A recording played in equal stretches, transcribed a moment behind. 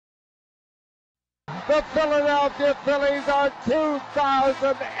The Philadelphia Phillies are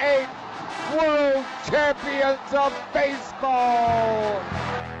 2008 World Champions of Baseball.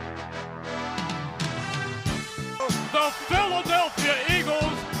 The Philadelphia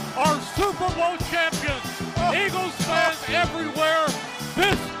Eagles are Super Bowl champions. Eagles fans everywhere,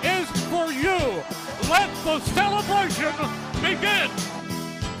 this is for you. Let the celebration begin.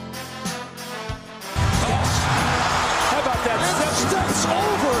 How about that? Steps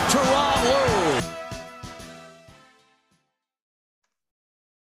over Teron Lou.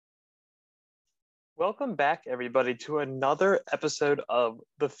 Welcome back, everybody, to another episode of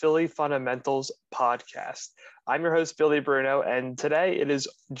the Philly Fundamentals podcast. I'm your host, Billy Bruno, and today it is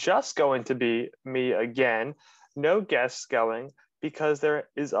just going to be me again. No guests going because there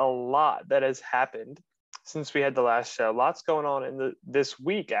is a lot that has happened since we had the last show. Lots going on in this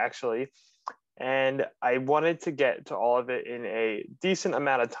week, actually, and I wanted to get to all of it in a decent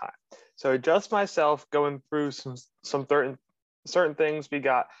amount of time. So just myself going through some certain things. We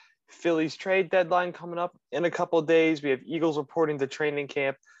got Phillies trade deadline coming up in a couple of days. We have Eagles reporting to training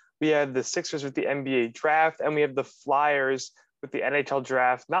camp. We have the Sixers with the NBA draft, and we have the Flyers with the NHL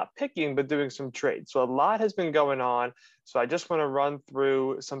draft, not picking, but doing some trades. So a lot has been going on. So I just want to run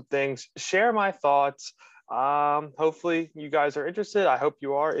through some things, share my thoughts. Hopefully you guys are interested. I hope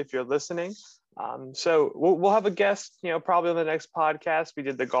you are if you're listening. So we'll have a guest, probably on the next podcast. We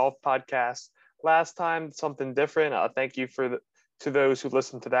did the golf podcast last time, something different. Thank you to those who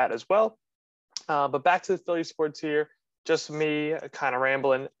listened to that as well. But back to the Philly sports here, just me kind of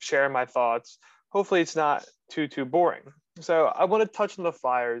rambling, sharing my thoughts. Hopefully it's not too boring. So I want to touch on the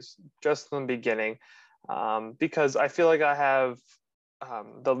Flyers just in the beginning because I feel like I have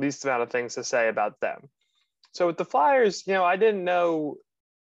the least amount of things to say about them. So with the Flyers, I didn't know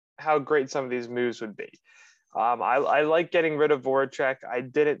how great some of these moves would be. I like getting rid of Voracek. I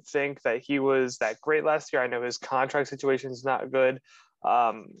didn't think that he was that great last year. I know his contract situation is not good.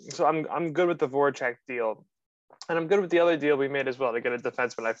 So I'm good with the Voracek deal. And I'm good with the other deal we made as well to get a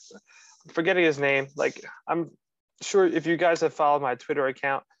defenseman. I'm forgetting his name. I'm sure if you guys have followed my Twitter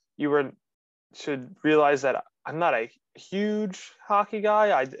account, you should realize that I'm not a huge hockey guy.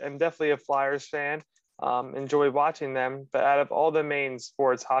 I am definitely a Flyers fan. Enjoy watching them. But out of all the main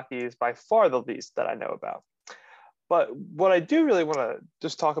sports, hockey is by far the least that I know about. But what I do really want to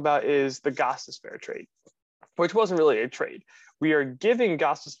just talk about is the Gostisbehere trade, which wasn't really a trade. We are giving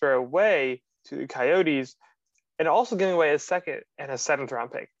Gostisbehere away to the Coyotes and also giving away a second and a seventh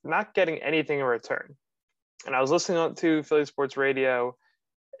round pick, not getting anything in return. And I was listening to Philly Sports Radio.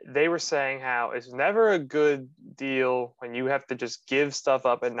 They were saying how it's never a good deal when you have to just give stuff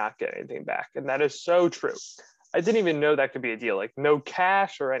up and not get anything back. And that is so true. I didn't even know that could be a deal, like no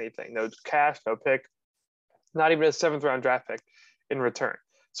cash or anything, no cash, no pick. Not even a seventh round draft pick in return.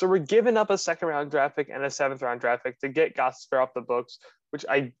 So we're giving up a second round draft pick and a seventh round draft pick to get Gostisbehere off the books, which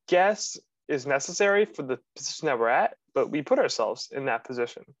I guess is necessary for the position that we're at, but we put ourselves in that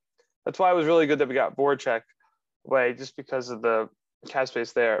position. That's why it was really good that we got Voracek away, just because of the cap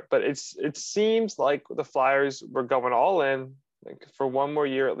space there. But it seems like the Flyers were going all in for one more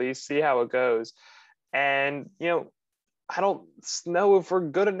year at least, see how it goes. And, I don't know if we're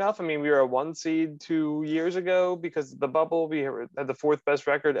good enough. I mean, we were a 1 seed 2 years ago because of the bubble. We had the fourth best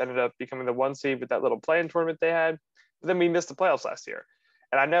record, ended up becoming the 1 seed with that little play-in tournament they had. But then we missed the playoffs last year.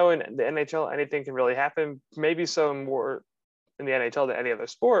 And I know in the NHL, anything can really happen, maybe so more in the NHL than any other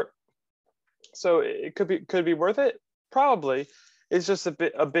sport. So it could be worth it. Probably. It's just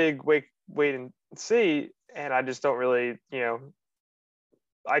a big wait and see. And I just don't really,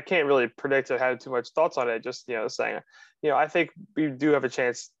 I can't really predict or have too much thoughts on it. Just, saying, I think we do have a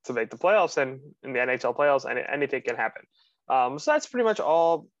chance to make the playoffs, and in the NHL playoffs, and anything can happen. So that's pretty much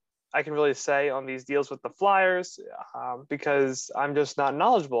all I can really say on these deals with the Flyers, because I'm just not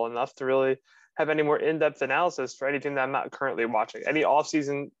knowledgeable enough to really have any more in-depth analysis for anything that I'm not currently watching. Any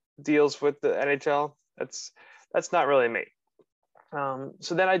off-season deals with the NHL, that's not really me.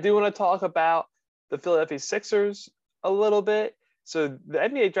 So then I do want to talk about the Philadelphia Sixers a little bit. So the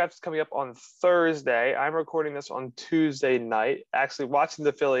NBA draft is coming up on Thursday. I'm recording this on Tuesday night, actually watching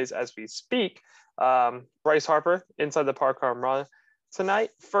the Phillies as we speak. Bryce Harper, inside the park home run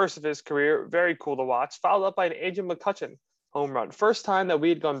tonight, first of his career, very cool to watch, followed up by an Adrian McCutchen home run. First time that we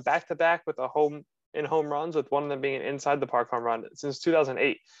had gone back-to-back with home runs, with one of them being an inside the park home run since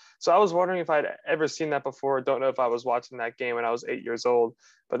 2008. So I was wondering if I'd ever seen that before. Don't know if I was watching that game when I was 8 years old,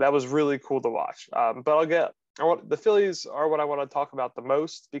 but that was really cool to watch. But the Phillies are what I want to talk about the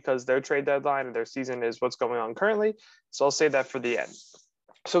most because their trade deadline and their season is what's going on currently. So I'll save that for the end.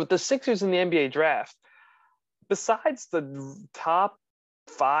 So with the Sixers in the NBA draft, besides the top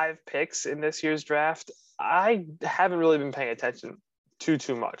 5 picks in this year's draft, I haven't really been paying attention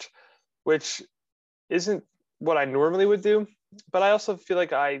too much, which isn't what I normally would do. But I also feel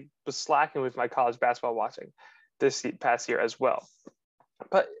like I was slacking with my college basketball watching this past year as well.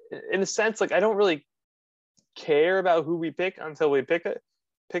 But in a sense, like I don't really care about who we pick until we pick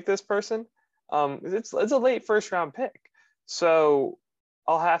this person. It's a late first round pick, so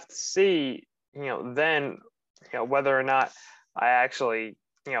I'll have to see, then, whether or not I actually,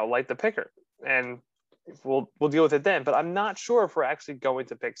 like the picker, and we'll deal with it then. But I'm not sure if we're actually going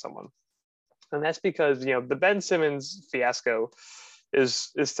to pick someone, and that's because the Ben Simmons fiasco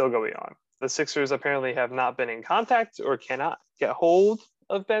is still going on. The Sixers apparently have not been in contact or cannot get hold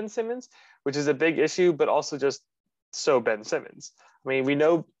of Ben Simmons, which is a big issue, but also just so Ben Simmons. I mean, we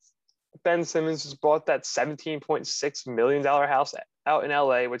know Ben Simmons just bought that $17.6 million house out in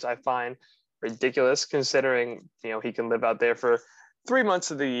LA, which I find ridiculous considering, he can live out there for 3 months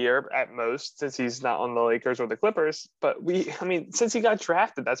of the year at most, since he's not on the Lakers or the Clippers. But since he got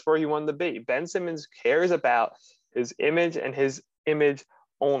drafted, that's where he wanted to be. Ben Simmons cares about his image and his image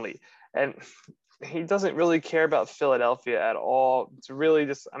only. And he doesn't really care about Philadelphia at all. It's really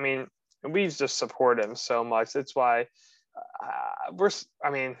just, we just support him so much. That's why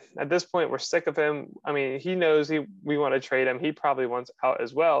at this point, we're sick of him. He knows we want to trade him. He probably wants out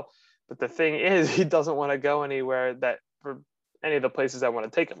as well. But the thing is, he doesn't want to go anywhere for any of the places that want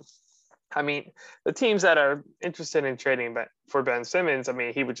to take him. The teams that are interested in trading for Ben Simmons,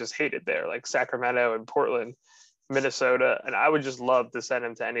 he would just hate it there, like Sacramento and Portland, Minnesota. And I would just love to send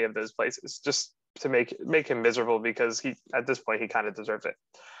him to any of those places just to make him miserable, because at this point, he kind of deserves it.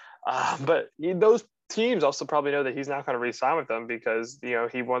 But those teams also probably know that he's not going to re-sign with them, because he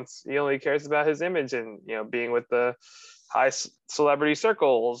only cares about his image and being with the high celebrity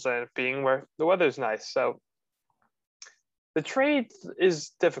circles and being where the weather's nice. So the trade is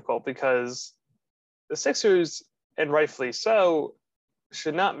difficult because the Sixers, and rightfully so,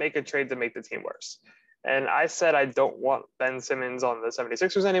 should not make a trade to make the team worse. And I said I don't want Ben Simmons on the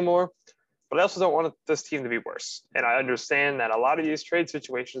 76ers anymore, but I also don't want this team to be worse. And I understand that a lot of these trade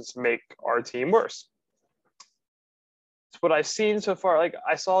situations make our team worse. It's what I've seen so far. Like,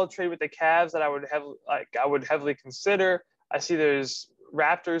 I saw a trade with the Cavs that I would heavily consider. I see there's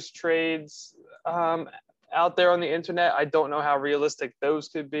Raptors trades out there on the internet. I don't know how realistic those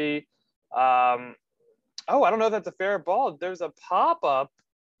could be. I don't know if that's a fair ball. There's a pop-up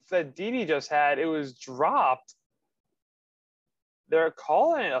that Didi just had. It was dropped. They're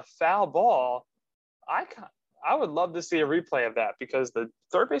calling it a foul ball. I would love to see a replay of that, because the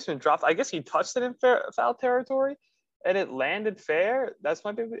third baseman dropped. I guess he touched it in foul territory, and it landed fair. That's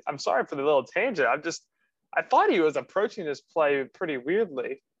my big. I'm sorry for the little tangent. I thought he was approaching this play pretty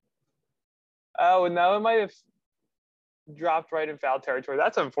weirdly. Oh, no, it might have dropped right in foul territory.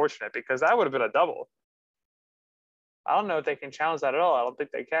 That's unfortunate, because that would have been a double. I don't know if they can challenge that at all. I don't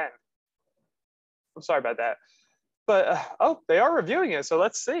think they can. I'm sorry about that. But, they are reviewing it, so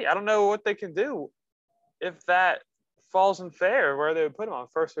let's see. I don't know what they can do if that falls in fair, where they would put him on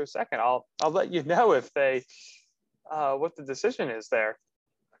first or second. I'll let you know if they what the decision is there.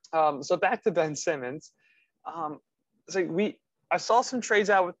 So back to Ben Simmons. I saw some trades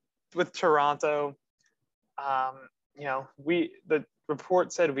out with Toronto. The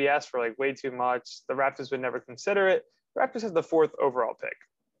report said we asked for way too much. The Raptors would never consider it. The Raptors have the 4th overall pick.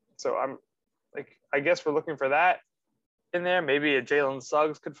 So I guess we're looking for that in there. Maybe a Jalen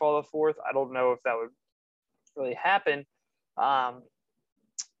Suggs could fall to 4th. I don't know if that would really happen.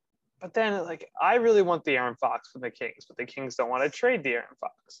 But then, I really want the Aaron Fox from the Kings, but the Kings don't want to trade the Aaron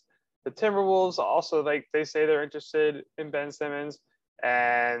Fox. The Timberwolves also, they say they're interested in Ben Simmons,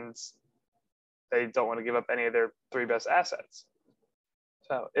 and they don't want to give up any of their 3 best assets.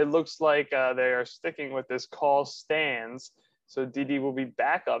 So it looks like they are sticking with this call stands. So Didi will be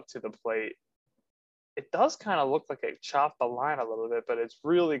back up to the plate. It does kind of look like they chopped the line a little bit, but it's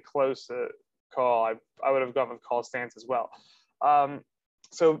really close to call. I would have gone with call stands as well.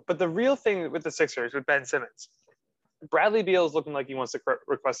 But the real thing with the Sixers, with Ben Simmons, Bradley Beal is looking like he wants to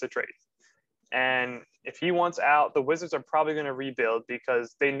request a trade. And if he wants out, the Wizards are probably going to rebuild,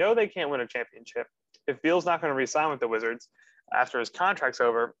 because they know they can't win a championship. If Beal's not going to re-sign with the Wizards after his contract's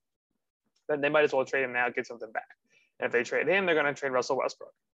over, then they might as well trade him now, get something back. And if they trade him, they're going to trade Russell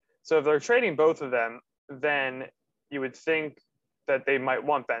Westbrook. So if they're trading both of them, then you would think that they might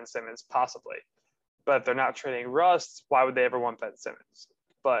want Ben Simmons, possibly. But if they're not trading Russ, why would they ever want Ben Simmons?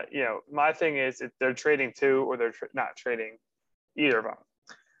 But, my thing is, if they're trading 2 or they're not trading either of them.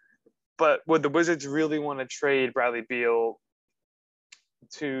 But would the Wizards really want to trade Bradley Beal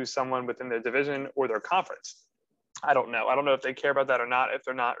to someone within their division or their conference? I don't know. I don't know if they care about that or not, if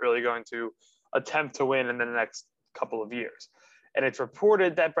they're not really going to attempt to win in the next couple of years. And it's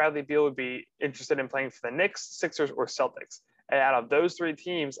reported that Bradley Beal would be interested in playing for the Knicks, Sixers, or Celtics. And out of those three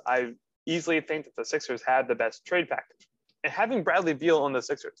teams, I easily think that the Sixers had the best trade package. And having Bradley Beal on the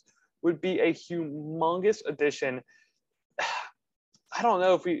Sixers would be a humongous addition. I don't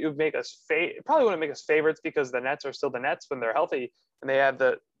know if it would make us it probably wouldn't make us favorites because the Nets are still the Nets when they're healthy and they have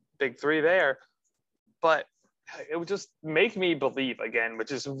the big three there. But it would just make me believe again,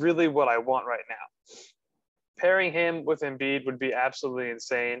 which is really what I want right now. Pairing him with Embiid would be absolutely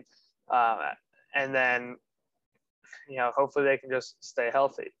insane. And then, hopefully they can just stay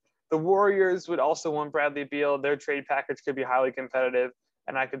healthy. The Warriors would also want Bradley Beal. Their trade package could be highly competitive.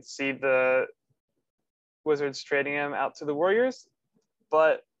 And I could see the Wizards trading him out to the Warriors.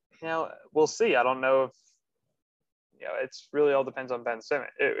 But, we'll see. I don't know if, it's really all depends on Ben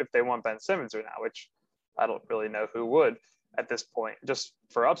Simmons, if they want Ben Simmons or not, which I don't really know who would at this point, just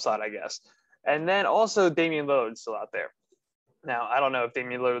for upside, I guess. And then also Damian Lillard's still out there. Now, I don't know if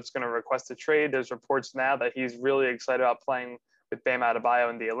Damian Lillard's going to request a trade. There's reports now that he's really excited about playing with Bam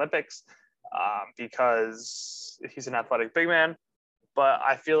Adebayo in the Olympics because he's an athletic big man. But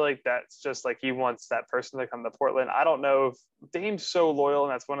I feel like that's just like he wants that person to come to Portland. I don't know if Dame's so loyal,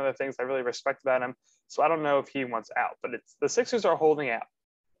 and that's one of the things I really respect about him. So I don't know if he wants out. But the Sixers are holding out.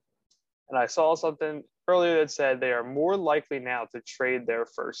 And I saw something earlier that said they are more likely now to trade their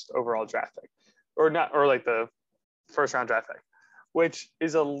first overall draft pick, or like the first round draft pick, which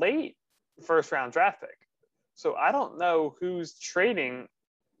is a late first round draft pick. So I don't know who's trading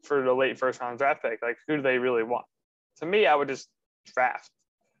for the late first round draft pick. Like, who do they really want? To me, I would just draft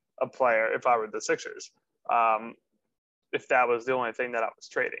a player if I were the Sixers. If that was the only thing that I was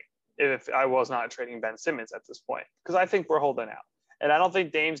trading, if I was not trading Ben Simmons at this point, because I think we're holding out. And I don't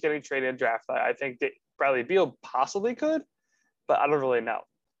think Dame's getting traded in draft. I think Bradley Beal possibly could, but I don't really know.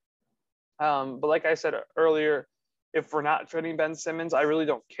 But like I said earlier, if we're not trading Ben Simmons, I really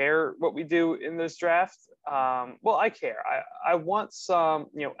don't care what we do in this draft. Well, I care. I want some,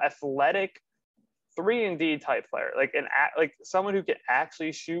 athletic 3-and-D type player, like someone who can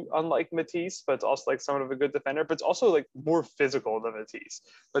actually shoot, unlike Matisse, but it's also like someone of a good defender, but it's also like more physical than Matisse.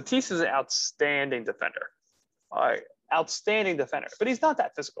 Matisse is an outstanding defender. Outstanding defender, but he's not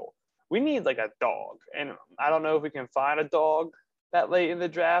that physical. We need like a dog, and I don't know if we can find a dog that late in the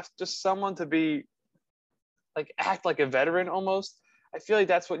draft, just someone to be like act like a veteran almost. I feel like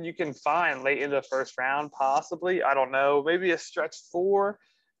that's what you can find late in the first round, possibly. I don't know, maybe a stretch 4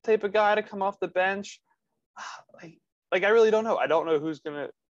 type of guy to come off the bench. Like I really don't know. I don't know who's gonna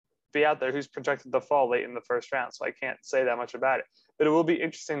be out there, who's projected to fall late in the first round, so I can't say that much about it. But it will be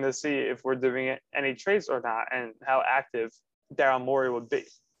interesting to see if we're doing any trades or not, and how active Daryl Morey would be.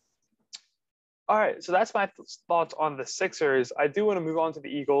 All right, so that's my thoughts on the Sixers. I do want to move on to the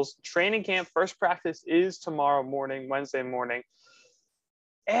Eagles. Training camp, first practice is tomorrow morning, Wednesday morning.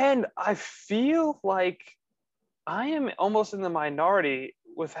 And I feel like I am almost in the minority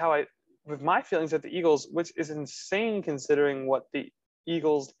with my feelings of the Eagles, which is insane considering what the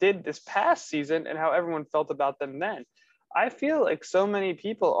Eagles did this past season and how everyone felt about them then. I feel like so many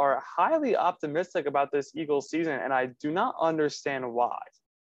people are highly optimistic about this Eagles season, and I do not understand why.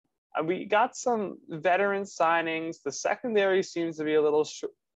 We got some veteran signings. The secondary seems to be a little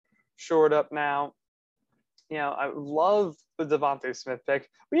shored up now. I love the Devontae Smith pick.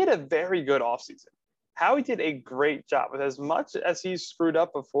 We had a very good offseason. Howie did a great job. With as much as he's screwed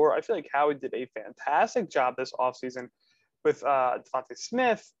up before, I feel like Howie did a fantastic job this offseason with Devontae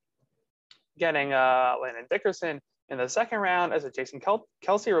Smith, getting Landon Dickerson in the second round as a Jason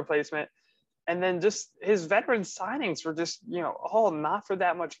Kelce replacement. And then just his veteran signings were just, all not for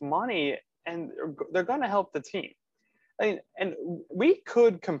that much money, and they're going to help the team. And we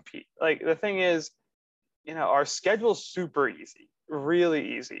could compete. Like, the thing is, our schedule's super easy,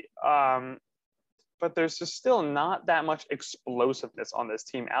 really easy. But there's just still not that much explosiveness on this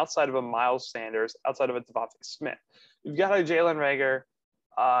team outside of a Miles Sanders, outside of a Devontae Smith. You've got a Jalen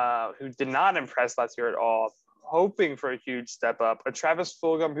Reagor, who did not impress last year at all, hoping for a huge step up. A Travis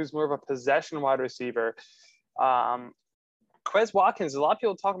Fulgham, who's more of a possession wide receiver. Quez Watkins, a lot of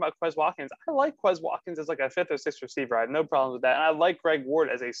people talk about Quez Watkins. I like Quez Watkins as like a 5th or 6th receiver. I have no problem with that. And I like Greg Ward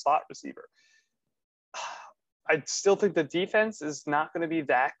as a slot receiver. I still think the defense is not going to be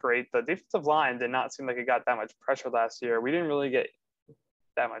that great. The defensive line did not seem like it got that much pressure last year. We didn't really get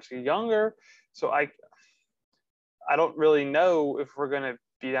that much younger. So I don't really know if we're going to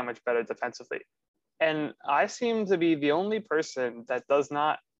be that much better defensively. And I seem to be the only person that does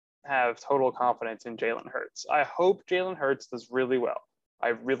not have total confidence in Jalen Hurts. I hope Jalen Hurts does really well. I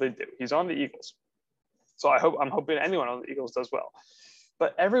really do. He's on the Eagles. So I'm hoping anyone on the Eagles does well.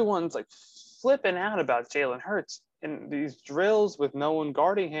 But everyone's like flipping out about Jalen Hurts in these drills with no one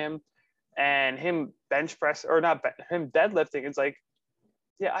guarding him and him bench press or not him deadlifting. It's like,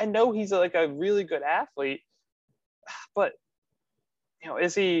 yeah, I know he's like a really good athlete, but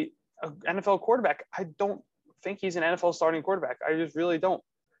is he an NFL quarterback? I don't think he's an NFL starting quarterback. I just really don't.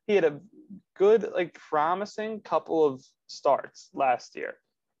 He had a good, like, promising couple of starts last year.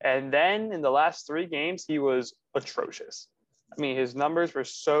 And then in the last 3 games, he was atrocious. I mean, his numbers were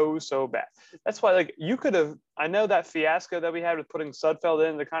so bad. That's why, like, you could have, I know that fiasco that we had with putting Sudfeld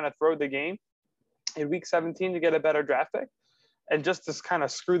in to kind of throw the game in week 17 to get a better draft pick and just to kind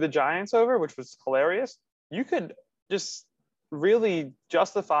of screw the Giants over, which was hilarious. You could just really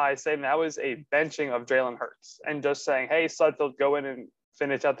justify saying that was a benching of Jalen Hurts and just saying, hey, Sudfeld, go in and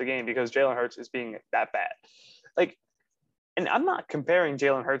finish out the game because Jalen Hurts is being that bad. Like, and I'm not comparing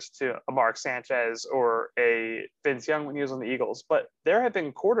Jalen Hurts to a Mark Sanchez or a Vince Young when he was on the Eagles, but there have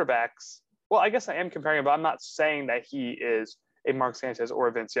been quarterbacks. Well, I guess I am comparing him, but I'm not saying that he is a Mark Sanchez or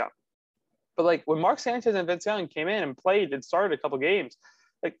a Vince Young. But like when Mark Sanchez and Vince Young came in and played and started a couple games,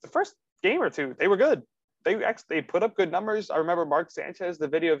 like the first game or two, they were good. They put up good numbers. I remember Mark Sanchez, the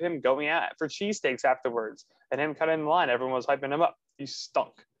video of him going out for cheesesteaks afterwards and him cutting the line. Everyone was hyping him up. He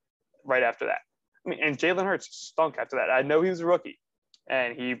stunk right after that. I mean, and Jalen Hurts stunk after that. I know he was a rookie,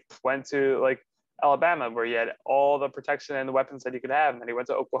 and he went to like Alabama where he had all the protection and the weapons that he could have, and then he went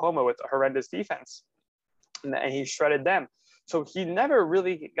to Oklahoma with a horrendous defense, and he shredded them. So he never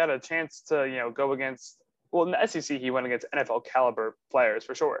really got a chance to go against. Well, in the SEC, he went against NFL caliber players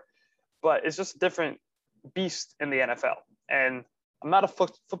for sure, but it's just a different beast in the NFL. And I'm not a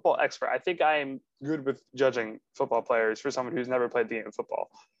football expert. I think I am good with judging football players for someone who's never played the game of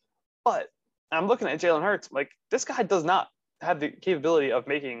football, but I'm looking at Jalen Hurts, like, this guy does not have the capability of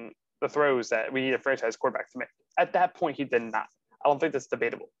making the throws that we need a franchise quarterback to make. At that point, he did not. I don't think that's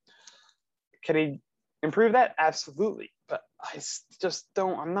debatable. Can he improve that? Absolutely. But I just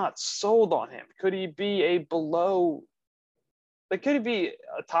don't, I'm not sold on him. Could he be could he be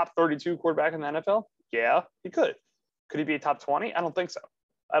a top 32 quarterback in the NFL? Yeah, he could. Could he be a top 20? I don't think so.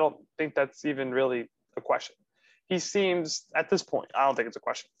 I don't think that's even really a question. He seems, at this point, I don't think it's a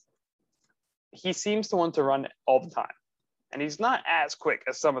question. He seems to want to run all the time. And he's not as quick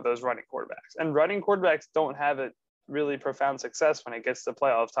as some of those running quarterbacks. And running quarterbacks don't have a really profound success when it gets to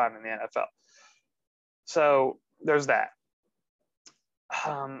playoff time in the NFL. So there's that.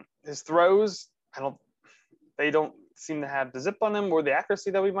 His throws, they don't seem to have the zip on them or the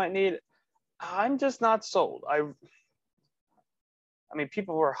accuracy that we might need. I'm just not sold. I mean,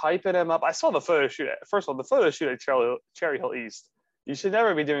 people were hyping him up. I saw the photo shoot. First of all, the photo shoot at Cherry Hill East. You should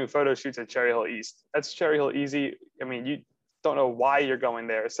never be doing photo shoots at Cherry Hill East. That's Cherry Hill Easy. I mean, you don't know why you're going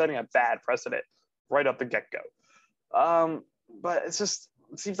there. It's setting a bad precedent right off the get-go. But it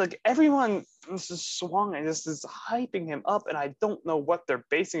seems like everyone is just swung and just is hyping him up, and I don't know what they're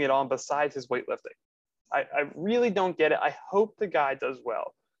basing it on besides his weightlifting. I really don't get it. I hope the guy does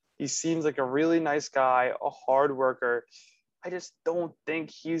well. He seems like a really nice guy, a hard worker. I just don't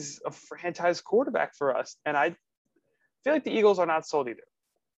think he's a franchise quarterback for us. And I feel like the Eagles are not sold either,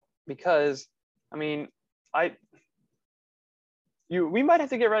 because, I mean, we might have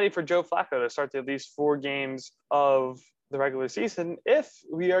to get ready for Joe Flacco to start at least 4 games of the regular season if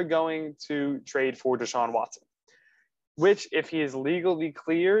we are going to trade for Deshaun Watson, which, if he is legally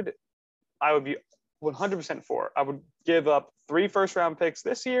cleared, I would be 100% for. I would give up 3 first-round picks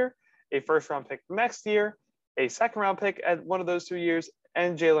this year, a first-round pick next year, a second-round pick at one of those 2 years,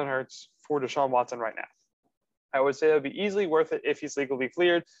 and Jalen Hurts for Deshaun Watson right now. I would say that would be easily worth it if he's legally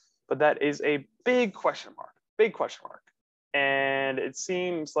cleared, but that is a big question mark. And it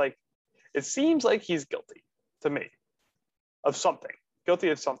seems like he's guilty to me of something. Guilty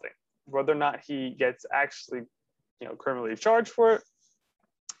of something. Whether or not he gets actually, criminally charged for it,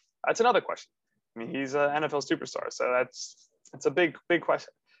 that's another question. I mean, he's an NFL superstar, so it's a big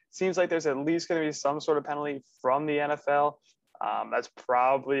question. Seems like there's at least going to be some sort of penalty from the NFL. That's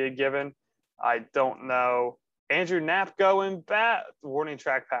probably a given. I don't know. Andrew Knapp going back. Warning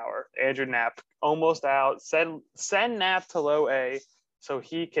track power. Andrew Knapp almost out. Send Knapp to low A so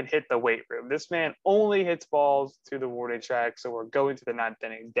he can hit the weight room. This man only hits balls to the warning track, so we're going to the 9th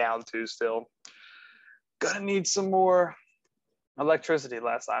inning, down 2 still. Gonna need some more electricity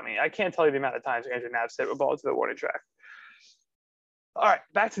last time. I mean, I can't tell you the amount of times Andrew Knapp's hit a ball to the warning track. All right,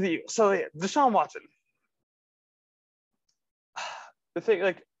 back to the Eagles. So, yeah, Deshaun Watson. The thing,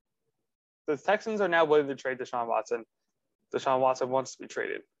 like, the Texans are now willing to trade Deshaun Watson. Deshaun Watson wants to be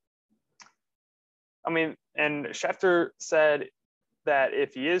traded. I mean, and Schefter said that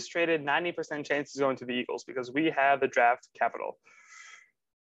if he is traded, 90% chance he's going to the Eagles because we have the draft capital.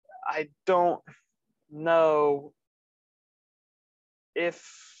 I don't know if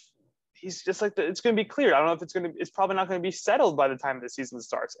he's just like it's going to be clear. I don't know if it's probably not going to be settled by the time the season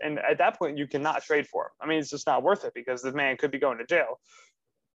starts. And at that point, you cannot trade for him. I mean, it's just not worth it because the man could be going to jail.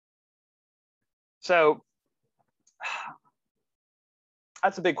 So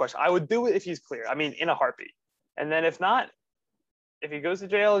that's a big question. I would do it if he's clear. I mean, in a heartbeat. And then if not, if he goes to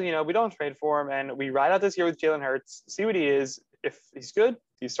jail, we don't trade for him and we ride out this year with Jalen Hurts, see what he is. If he's good,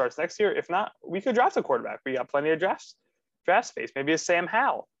 he starts next year. If not, we could draft a quarterback. We got plenty of draft space. Maybe a Sam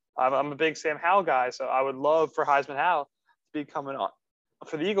Howell. I'm a big Sam Howell guy, so I would love for Heisman Howell to be coming on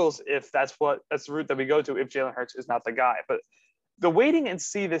for the Eagles if that's the route that we go to if Jalen Hurts is not the guy. But the waiting and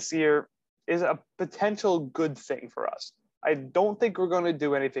see this year is a potential good thing for us. I don't think we're going to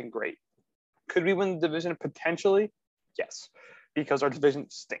do anything great. Could we win the division? Potentially, yes, because our division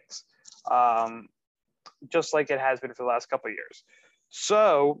stinks, just like it has been for the last couple of years.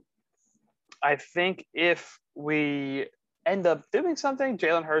 So I think if we end up doing something,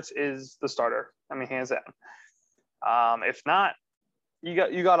 Jalen Hurts is the starter. I mean, hands down. If not, you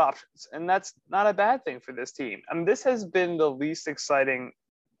got options, and that's not a bad thing for this team. I mean, this has been the least exciting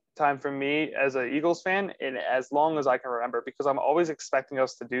time for me as an Eagles fan in as long as I can remember, because I'm always expecting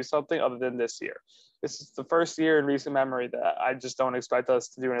us to do something other than this year. This is the first year in recent memory that I just don't expect us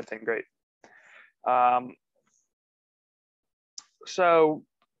to do anything great. So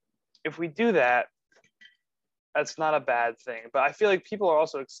if we do that, that's not a bad thing. But I feel like people are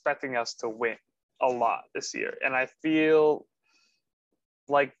also expecting us to win a lot this year. And I feel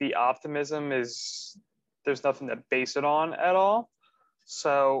like the optimism is there's nothing to base it on at all.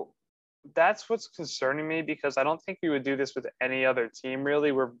 So that's what's concerning me, because I don't think we would do this with any other team,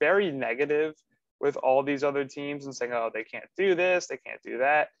 really. We're very negative with all these other teams and saying, oh, they can't do this, they can't do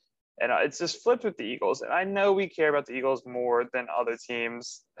that. And it's just flipped with the Eagles. And I know we care about the Eagles more than other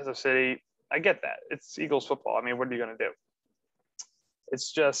teams as a city. I get that. It's Eagles football. I mean, what are you going to do?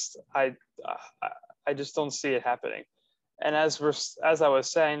 It's just I just don't see it happening. And as I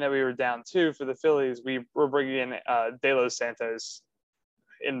was saying that we were down 2 for the Phillies, we were bringing in De Los Santos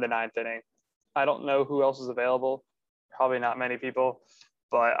in the 9th inning. I don't know who else is available. Probably not many people,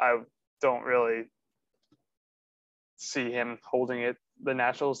 but I don't really see him holding the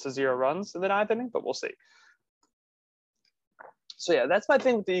Nationals to 0 runs in the 9th inning, but we'll see. So yeah, that's my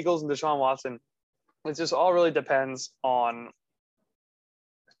thing with the Eagles and Deshaun Watson. It just all really depends on,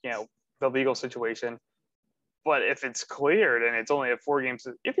 the legal situation. But if it's cleared and it's only a 4 games,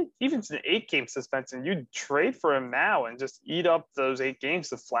 even it's an 8-game suspension, you'd trade for him now and just eat up those 8 games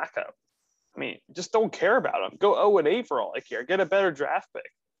to Flacco. I mean, just don't care about him. Go 0-8 for all I care. Get a better draft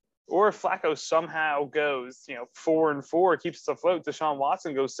pick. Or if Flacco somehow goes, 4-4, keeps us afloat, Deshaun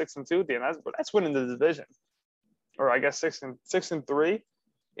Watson goes 6-2 at the end. That's winning the division. Or I guess 6-3.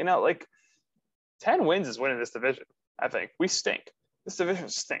 10 wins is winning this division. I think we stink. This division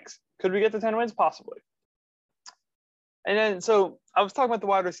stinks. Could we get to 10 wins? Possibly. And then, so I was talking about the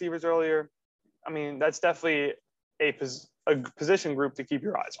wide receivers earlier. I mean, that's definitely a position group to keep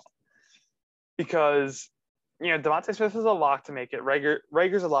your eyes on, because, Devontae Smith is a lock to make it.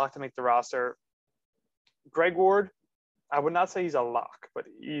 Rager's a lock to make the roster. Greg Ward, I would not say he's a lock, but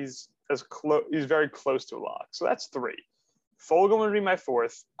he's very close to a lock. So that's 3. Fulgham would be my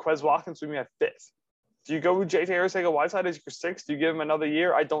 4th. Quez Watkins would be my 5th. Do you go with J.J. Arcega-Whiteside as your 6th? Do you give him another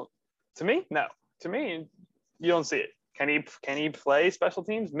year? To me, no. To me, you don't see it. Can he play special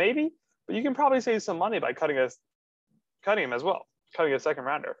teams? Maybe, but you can probably save some money by cutting him as well, cutting a 2nd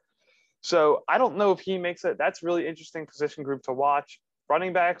rounder. So I don't know if he makes it. That's really interesting position group to watch.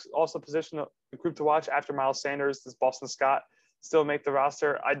 Running backs also position group to watch after Miles Sanders. Does Boston Scott still make the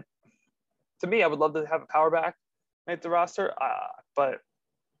roster? To me, I would love to have a power back make the roster, but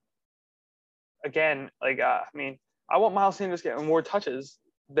again, I want Miles Sanders getting more touches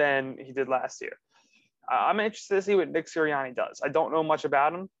than he did last year. I'm interested to see what Nick Sirianni does. I don't know much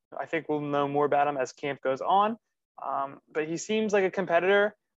about him. I think we'll know more about him as camp goes on. But he seems like a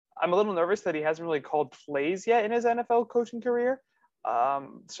competitor. I'm a little nervous that he hasn't really called plays yet in his NFL coaching career.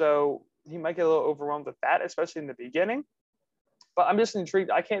 So he might get a little overwhelmed with that, especially in the beginning. But I'm just intrigued.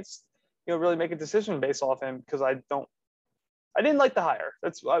 I can't, really make a decision based off him because I didn't like the hire.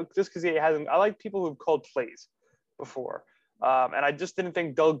 That's just because he hasn't. I like people who've called plays before. And I just didn't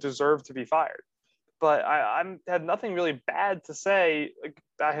think Doug deserved to be fired. But I had nothing really bad to say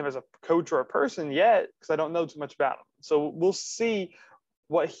about him as a coach or a person yet, because I don't know too much about him. So we'll see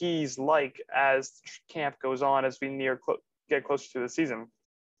what he's like as camp goes on, as we get closer to the season.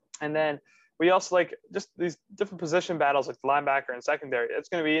 And then we also like just these different position battles like the linebacker and secondary. It's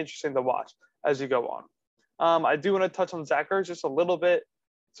going to be interesting to watch as you go on. I do want to touch on Zach Ertz just a little bit.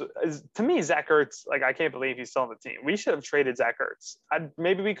 So to me, Zach Ertz, like, I can't believe he's still on the team. We should have traded Zach Ertz.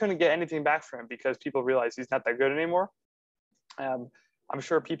 Maybe we couldn't get anything back for him because people realize he's not that good anymore. I'm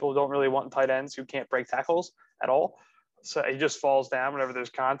sure people don't really want tight ends who can't break tackles at all. So he just falls down whenever there's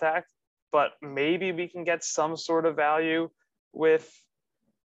contact. But maybe we can get some sort of value with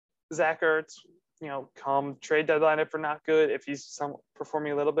Zach Ertz, come trade deadline if we're not good. If he's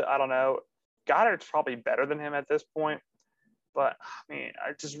performing a little bit, I don't know. Goddard's probably better than him at this point. But, I mean,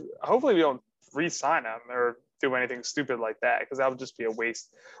 hopefully we don't re-sign him or do anything stupid like that, because that would just be a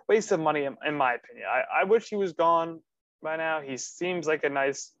waste of money, in my opinion. I wish he was gone by now. He seems like a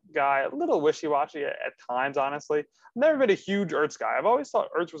nice guy, a little wishy-washy at times, honestly. I've never been a huge Ertz guy. I've always thought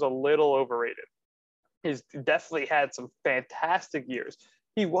Ertz was a little overrated. He's definitely had some fantastic years.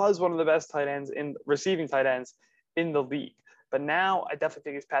 He was one of the best receiving tight ends in the league. But now I definitely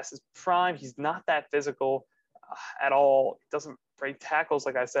think he's past his prime. He's not that physical at all. He doesn't break tackles,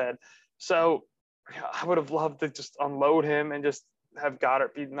 like I said. So I would have loved to just unload him and just have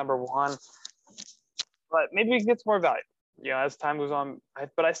Goddard be number one. But maybe we can get some more value, as time goes on.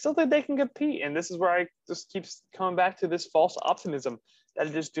 But I still think they can compete. And this is where I just keep coming back to this false optimism that I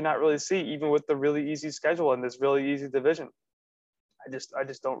just do not really see, even with the really easy schedule and this really easy division.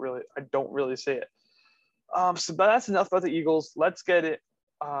 I don't really see it. But that's enough about the Eagles. Let's go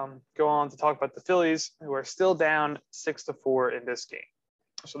on to talk about the Phillies, who are still down 6-4 in this game.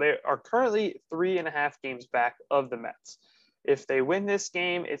 So they are currently 3.5 games back of the Mets. If they win this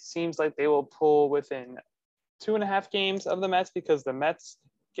game, it seems like they will pull within 2.5 games of the Mets, because the Mets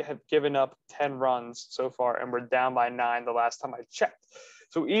have given up 10 runs so far, and we're down by 9 the last time I checked.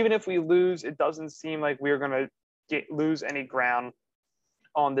 So even if we lose, it doesn't seem like we're going to lose any ground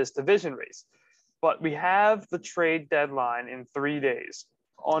on this division race. But we have the trade deadline in 3 days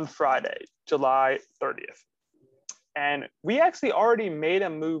on Friday, July 30th. And we actually already made a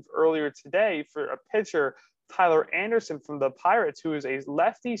move earlier today for a pitcher, Tyler Anderson from the Pirates, who is a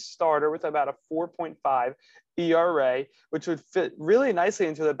lefty starter with about a 4.5 ERA, which would fit really nicely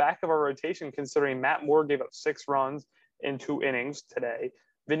into the back of our rotation, considering Matt Moore gave up 6 runs in 2 innings today.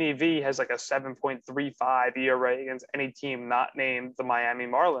 Vinny V has like a 7.35 ERA against any team not named the Miami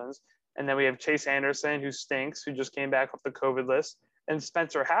Marlins. And then we have Chase Anderson, who stinks, who just came back off the COVID list, and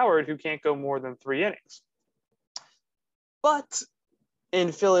Spencer Howard, who can't go more than 3 innings. But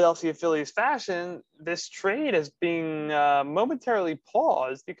in Philadelphia Phillies fashion, this trade is being momentarily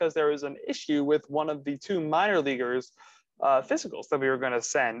paused because there was an issue with one of the 2 minor leaguers' physicals that we were going to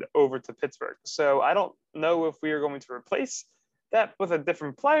send over to Pittsburgh. So I don't know if we are going to replace that with a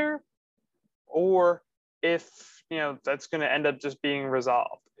different player, or if that's going to end up just being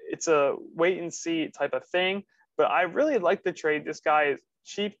resolved. It's a wait and see type of thing, but I really like the trade. This guy is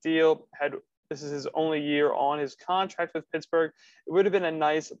cheap deal. This is his only year on his contract with Pittsburgh. It would have been a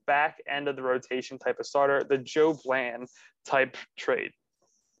nice back end of the rotation type of starter, the Joe Bland type trade.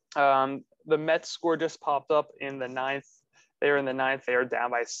 The Mets score just popped up in the 9th. They are in the 9th. They are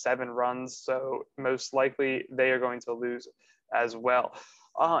down by 7 runs, so most likely they are going to lose as well.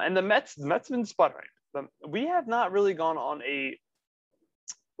 And the Mets have been sputtering. We have not really gone on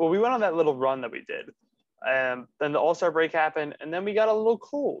we went on that little run that we did. Then the All-Star break happened, and then we got a little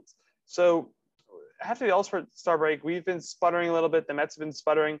cold. So after the All-Star break, we've been sputtering a little bit. The Mets have been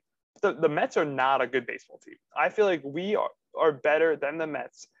sputtering. The Mets are not a good baseball team. I feel like we are better than the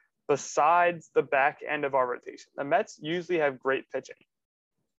Mets besides the back end of our rotation. The Mets usually have great pitching.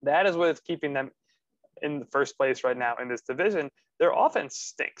 That is what is keeping them in the first place right now in this division. Their offense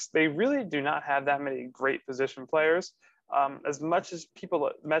stinks. They really do not have that many great position players. As much as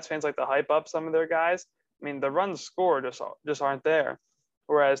Mets fans like to hype up some of their guys, I mean, the runs scored just aren't there.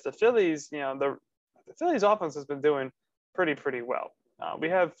 Whereas the Phillies, the Phillies offense has been doing pretty well. We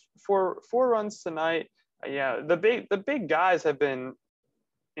have four runs tonight. The big guys have been,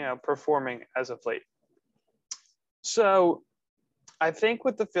 performing as of late. So I think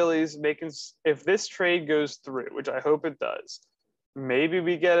with the Phillies if this trade goes through, which I hope it does, maybe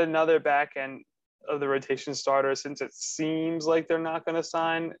we get another back end of the rotation starter, since it seems like they're not going to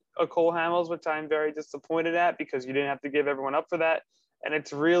sign a Cole Hamels, which I'm very disappointed at, because you didn't have to give everyone up for that. And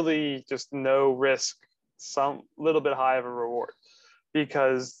it's really just no risk, some little bit high of a reward,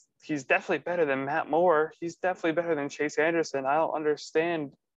 because he's definitely better than Matt Moore. He's definitely better than Chase Anderson. I don't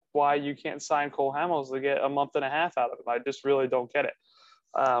understand why you can't sign Cole Hamels to get a month and a half out of him. I just really don't get it.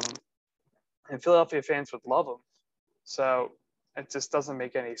 And Philadelphia fans would love him. So it just doesn't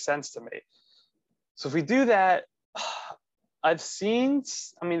make any sense to me. So if we do that, I've seen,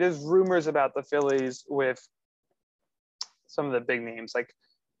 I mean, there's rumors about the Phillies with some of the big names, like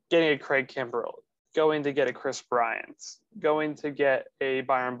getting a Craig Kimbrell, going to get a Chris Bryant, going to get a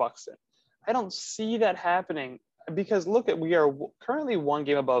Byron Buxton. I don't see that happening because we are currently one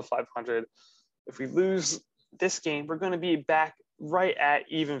game above 500. If we lose this game, we're going to be back right at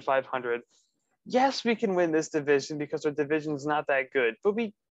even 500. Yes, we can win this division because our division's not that good, but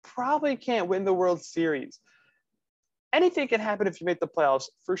we probably can't win the World Series. Anything can happen if you make the playoffs,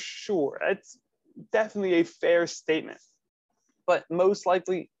 for sure. It's definitely a fair statement. But most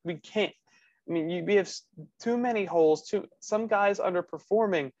likely, we can't. I mean, we have too many holes, some guys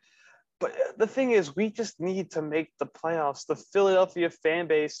underperforming. But the thing is, we just need to make the playoffs. The Philadelphia fan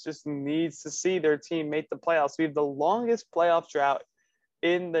base just needs to see their team make the playoffs. We have the longest playoff drought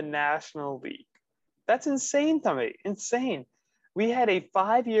in the National League. That's insane to me. Insane. We had a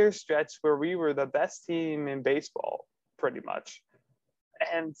 5-year stretch where we were the best team in baseball, pretty much.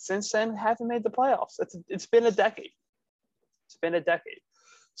 And since then, haven't made the playoffs. It's been a decade. It's been a decade.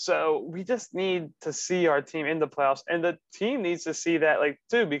 So we just need to see our team in the playoffs. And the team needs to see that,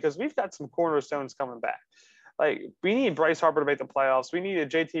 too, because we've got some cornerstones coming back. We need Bryce Harper to make the playoffs. We need a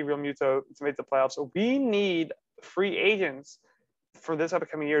JT Realmuto to make the playoffs. So we need free agents for this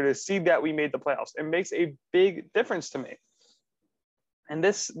upcoming year to see that we made the playoffs. It makes a big difference to me. And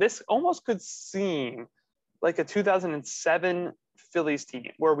this almost could seem like a 2007 Phillies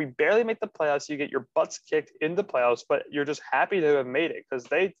team where we barely make the playoffs. You get your butts kicked in the playoffs, but you're just happy to have made it because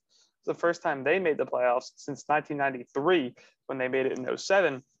it's the first time they made the playoffs since 1993 when they made it in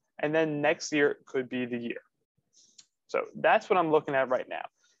 07. And then next year could be the year. So that's what I'm looking at right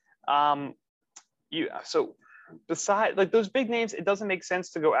now. So besides those big names, it doesn't make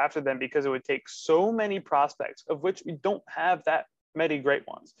sense to go after them because it would take so many prospects, of which we don't have that many great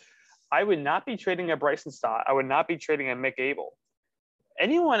ones. I would not be trading a Bryson Stott. I would not be trading a Mick Abel.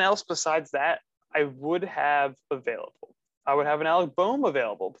 Anyone else besides that, I would have available. I would have an Alec Boehm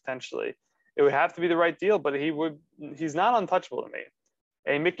available potentially. It would have to be the right deal, but he's not untouchable to me.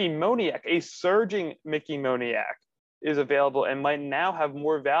 A Mickey Moniak, a surging Mickey Moniak, is available and might now have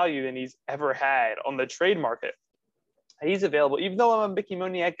more value than he's ever had on the trade market. He's available, even though I'm a Mickey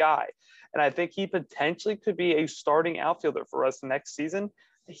Moniak guy, and I think he potentially could be a starting outfielder for us next season.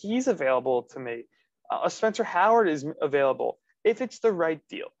 He's available to me. Spencer Howard is available if it's the right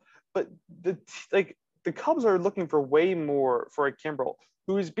deal. But the Cubs are looking for way more for a Kimbrell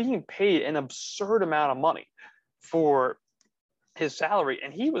who is being paid an absurd amount of money for his salary,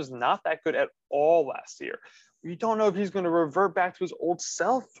 and he was not that good at all last year. We don't know if he's going to revert back to his old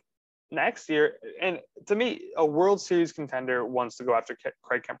self next year. And to me, a World Series contender wants to go after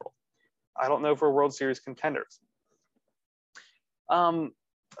Craig Kimbrell. I don't know if we're World Series contenders.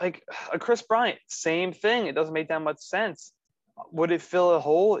 Like a Chris Bryant, same thing. It doesn't make that much sense. Would it fill a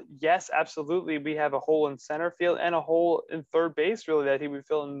hole? Yes, absolutely. We have a hole in center field and a hole in third base, really, that he would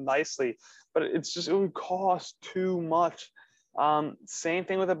fill in nicely. But it would cost too much. Same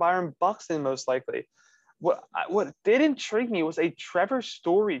thing with a Byron Buxton, most likely. What did intrigue me was a Trevor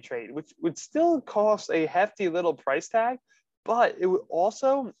Story trade, which would still cost a hefty little price tag, but it would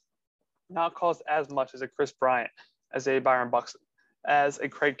also not cost as much as a Chris Bryant, as a Byron Buxton, as a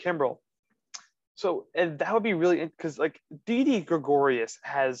Craig Kimbrell. So, and that would be really, because Didi Gregorius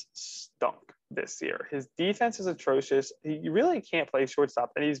has stunk this year. His defense is atrocious. He really can't play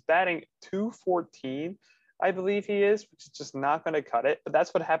shortstop, and he's batting .214, I believe he is, which is just not going to cut it. But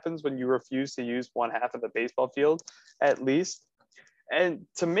that's what happens when you refuse to use one half of the baseball field, at least. And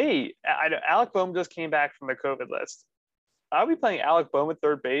to me, I know Alec Boehm just came back from the COVID list. I'll be playing Alec Boehm at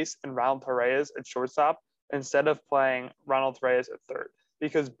third base and Ronald Perez at shortstop instead of playing Ronald Perez at third,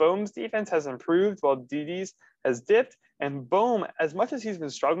 because Boehm's defense has improved while Didi's has dipped. And Boehm, as much as he's been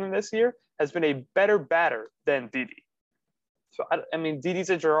struggling this year, has been a better batter than Didi. So, I mean, Didi's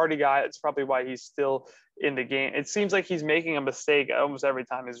a Girardi guy. That's probably why he's still in the game. It seems like he's making a mistake almost every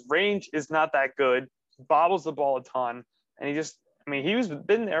time. His range is not that good. He bobbles the ball a ton. And he's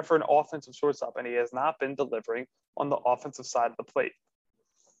been there for an offensive shortstop, and he has not been delivering on the offensive side of the plate.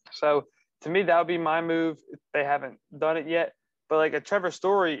 So, to me, that would be my move. They haven't done it yet. But like a Trevor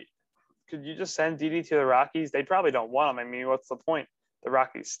Story, could you just send Didi to the Rockies? They probably don't want him. I mean, what's the point? The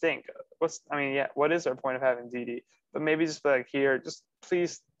Rockies stink. What is their point of having Didi? But maybe just here, just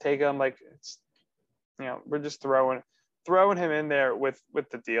please take him. We're just throwing him in there with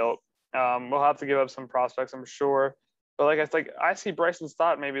the deal. We'll have to give up some prospects, I'm sure. But I see Bryson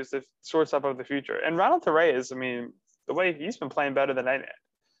Stott maybe as the shortstop of the future. And Ronald Perez, the way he's been playing better than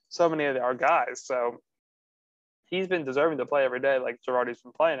so many of our guys. So he's been deserving to play every day like Girardi's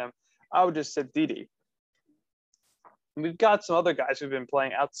been playing him. I would just sit Didi. We've got some other guys who've been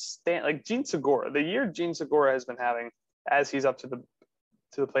playing outstanding, like Gene Segura. The year Gene Segura has been having, as he's up to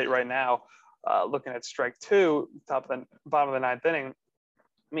the plate right now, looking at strike two, bottom of the ninth inning.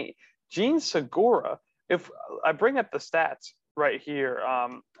 I mean, Gene Segura. If I bring up the stats right here, I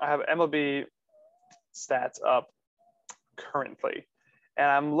have MLB stats up currently, and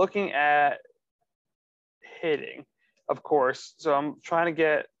I'm looking at hitting, of course. So I'm trying to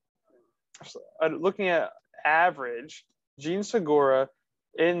get looking at average Gene Segura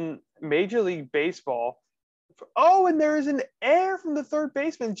in Major League Baseball. Oh, and there is an error from the third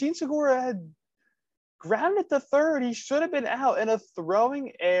baseman. Gene Segura had grounded to third. He should have been out, and a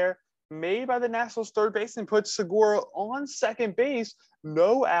throwing error made by the Nationals third baseman puts Segura on second base.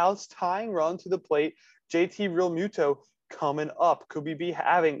 No outs, tying run to the plate. JT Realmuto coming up. Could we be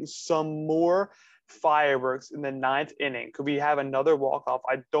having some more fireworks in the ninth inning? Could we have another walk-off?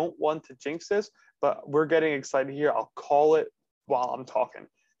 I don't want to jinx this, but we're getting excited here. I'll call it while I'm talking.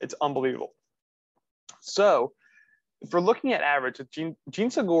 It's unbelievable. So if we're looking at average, Gene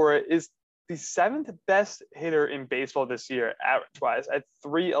Segura is the seventh best hitter in baseball this year, average-wise, at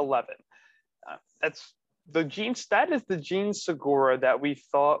 311. That is the Gene Segura that we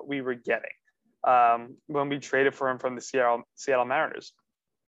thought we were getting when we traded for him from the Seattle Mariners.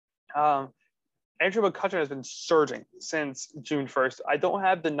 Andrew McCutchen has been surging since June 1st. I don't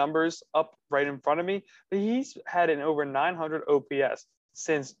have the numbers up right in front of me, but he's had an over 900 OPS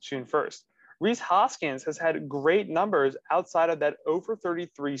since June 1st. Rhys Hoskins has had great numbers outside of that over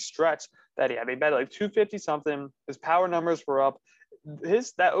 33 stretch that he had. He batted like 250 something. His power numbers were up.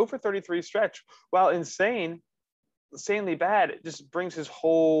 That over 33 stretch, while insanely bad, it just brings his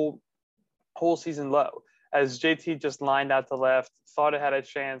whole season low. As JT just lined out to left, thought it had a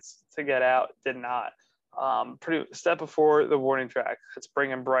chance to get out, did not. Step before the warning track. Let's bring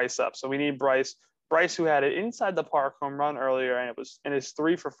in Bryce up. So we need Bryce. Bryce, who had an inside the park home run earlier, and it's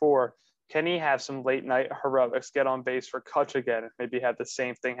 3 for 4. Can he have some late night heroics, get on base for Kutch again, and maybe have the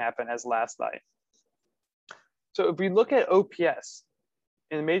same thing happen as last night? So if we look at OPS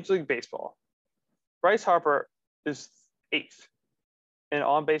in Major League Baseball, Bryce Harper is 8th in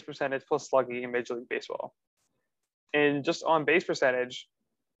on-base percentage plus slugging in Major League Baseball. And just on-base percentage,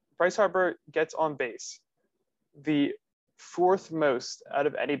 Bryce Harper gets on base the 4th most out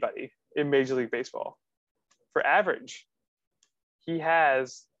of anybody in Major League Baseball. For average, he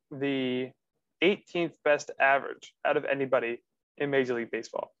has the 18th best average out of anybody in Major League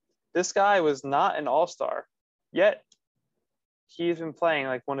Baseball. This guy was not an all-star, yet he's been playing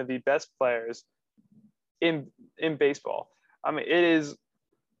like one of the best players in baseball. I mean,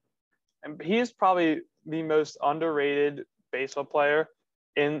 he is probably the most underrated baseball player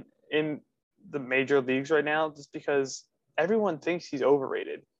in the major leagues right now, just because everyone thinks he's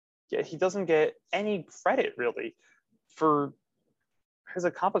overrated. Yet he doesn't get any credit really for his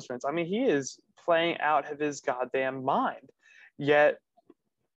accomplishments. I mean, he is playing out of his goddamn mind. Yet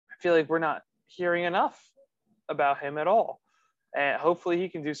I feel like we're not hearing enough about him at all. And hopefully he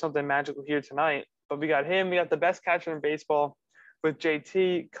can do something magical here tonight. But we got him. We got the best catcher in baseball with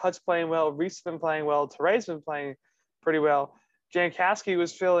JT. Cut's playing well. Reese has been playing well. Teray's been playing pretty well. Jankowski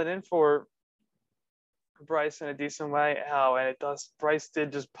was filling in for Bryce in a decent way. Bryce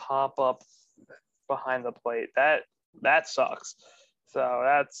did just pop up behind the plate. That sucks.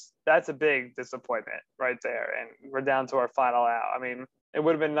 So that's a big disappointment right there. And we're down to our final out. I mean, it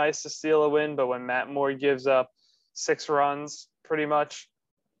would have been nice to steal a win, but when Matt Moore gives up 6 runs pretty much,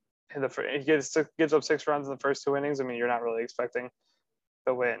 he gives up 6 runs in the first 2 innings, I mean, you're not really expecting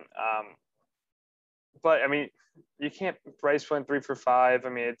the win. But I mean, you can't. Bryce went 3 for 5. I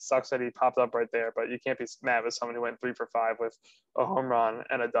mean, it sucks that he popped up right there, but you can't be mad with someone who went 3 for 5 with a home run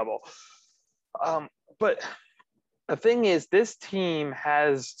and a double. But the thing is, this team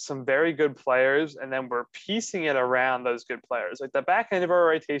has some very good players, and then we're piecing it around those good players. Like the back end of our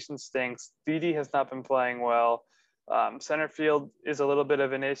rotation stinks. Didi has not been playing well. Center field is a little bit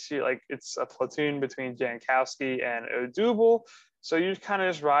of an issue. Like it's a platoon between Jankowski and Odubel. So you're kind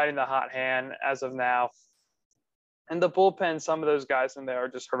of just riding the hot hand as of now. And the bullpen, some of those guys in there are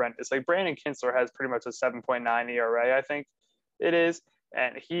just horrendous. Like Brandon Kinsler has pretty much a 7.9 ERA, I think it is.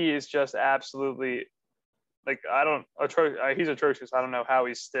 And he is just absolutely he's atrocious. I don't know how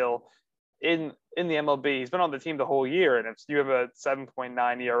he's still in the MLB. He's been on the team the whole year. And if you have a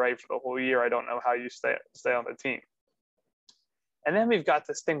 7.9 ERA for the whole year, I don't know how you stay on the team. And then we've got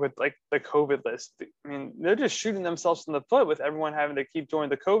this thing with like the COVID list. I mean, they're just shooting themselves in the foot with everyone having to keep joining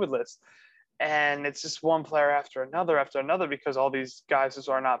the COVID list. And it's just one player after another because all these guys just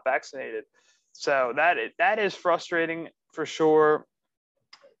are not vaccinated. So that is frustrating for sure.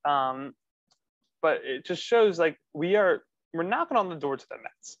 but it just shows like we're knocking on the door to the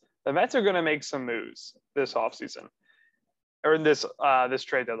Mets. The Mets are going to make some moves this offseason, or this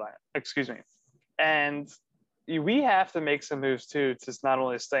trade deadline, excuse me. And we have to make some moves too to not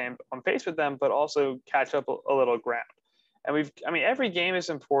only stay on pace with them, but also catch up a little ground. And every game is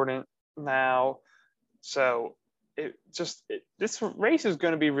important now. So this race is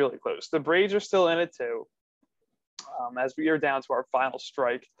going to be really close. The Braves are still in it too, as we are down to our final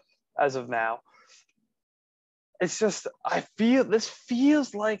strike as of now. It's just, this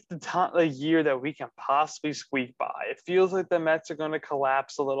feels like the year that we can possibly squeak by. It feels like the Mets are going to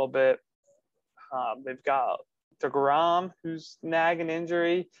collapse a little bit. They've got DeGrom, who's nagging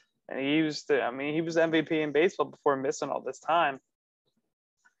injury, and he was MVP in baseball before missing all this time.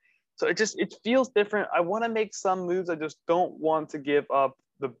 So it feels different. I want to make some moves. I just don't want to give up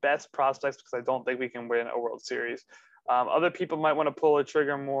the best prospects because I don't think we can win a World Series. Other people might want to pull a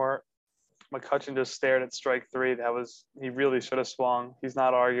trigger more. McCutchen just stared at strike 3. He really should have swung. He's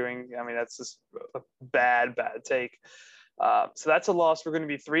not arguing. That's just a bad take. So that's a loss. We're going to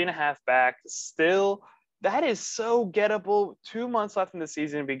be 3.5 back. Still, that is so gettable. 2 months left in the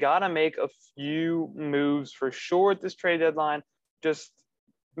season. We got to make a few moves for sure at this trade deadline. Just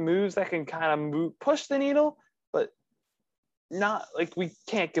moves that can kind of push the needle, but not like we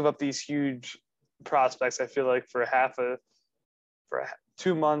can't give up these huge prospects. I feel like for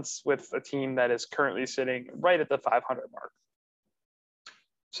 2 months with a team that is currently sitting right at the 500 mark.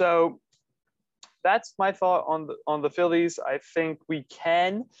 So that's my thought on the Phillies. I think we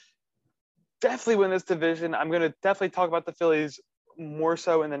can definitely win this division. I'm going to definitely talk about the Phillies more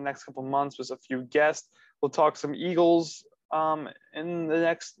so in the next couple months with a few guests. We'll talk some Eagles in the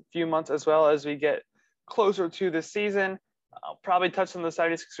next few months as well as we get closer to the season. I'll probably touch on the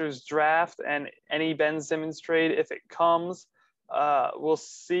 76ers draft and any Ben Simmons trade if it comes. We'll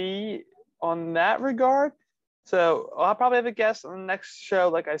see on that regard. So I'll probably have a guest on the next show.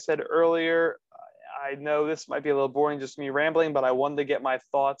 Like I said earlier, I know this might be a little boring, just me rambling, but I wanted to get my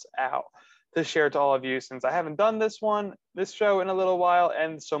thoughts out to share to all of you since I haven't done this show in a little while,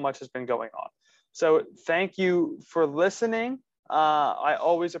 and so much has been going on. So thank you for listening. I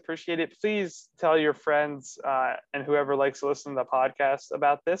always appreciate it. Please tell your friends and whoever likes to listen to the podcast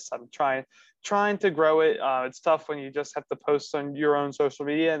about this. I'm trying to grow it. It's tough when you just have to post on your own social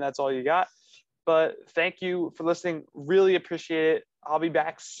media and that's all you got. But thank you for listening. Really appreciate it. I'll be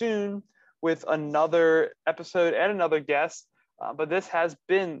back soon with another episode and another guest. But this has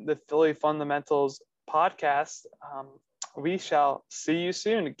been the Philly Fundamentals podcast. We shall see you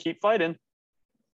soon. Keep fighting.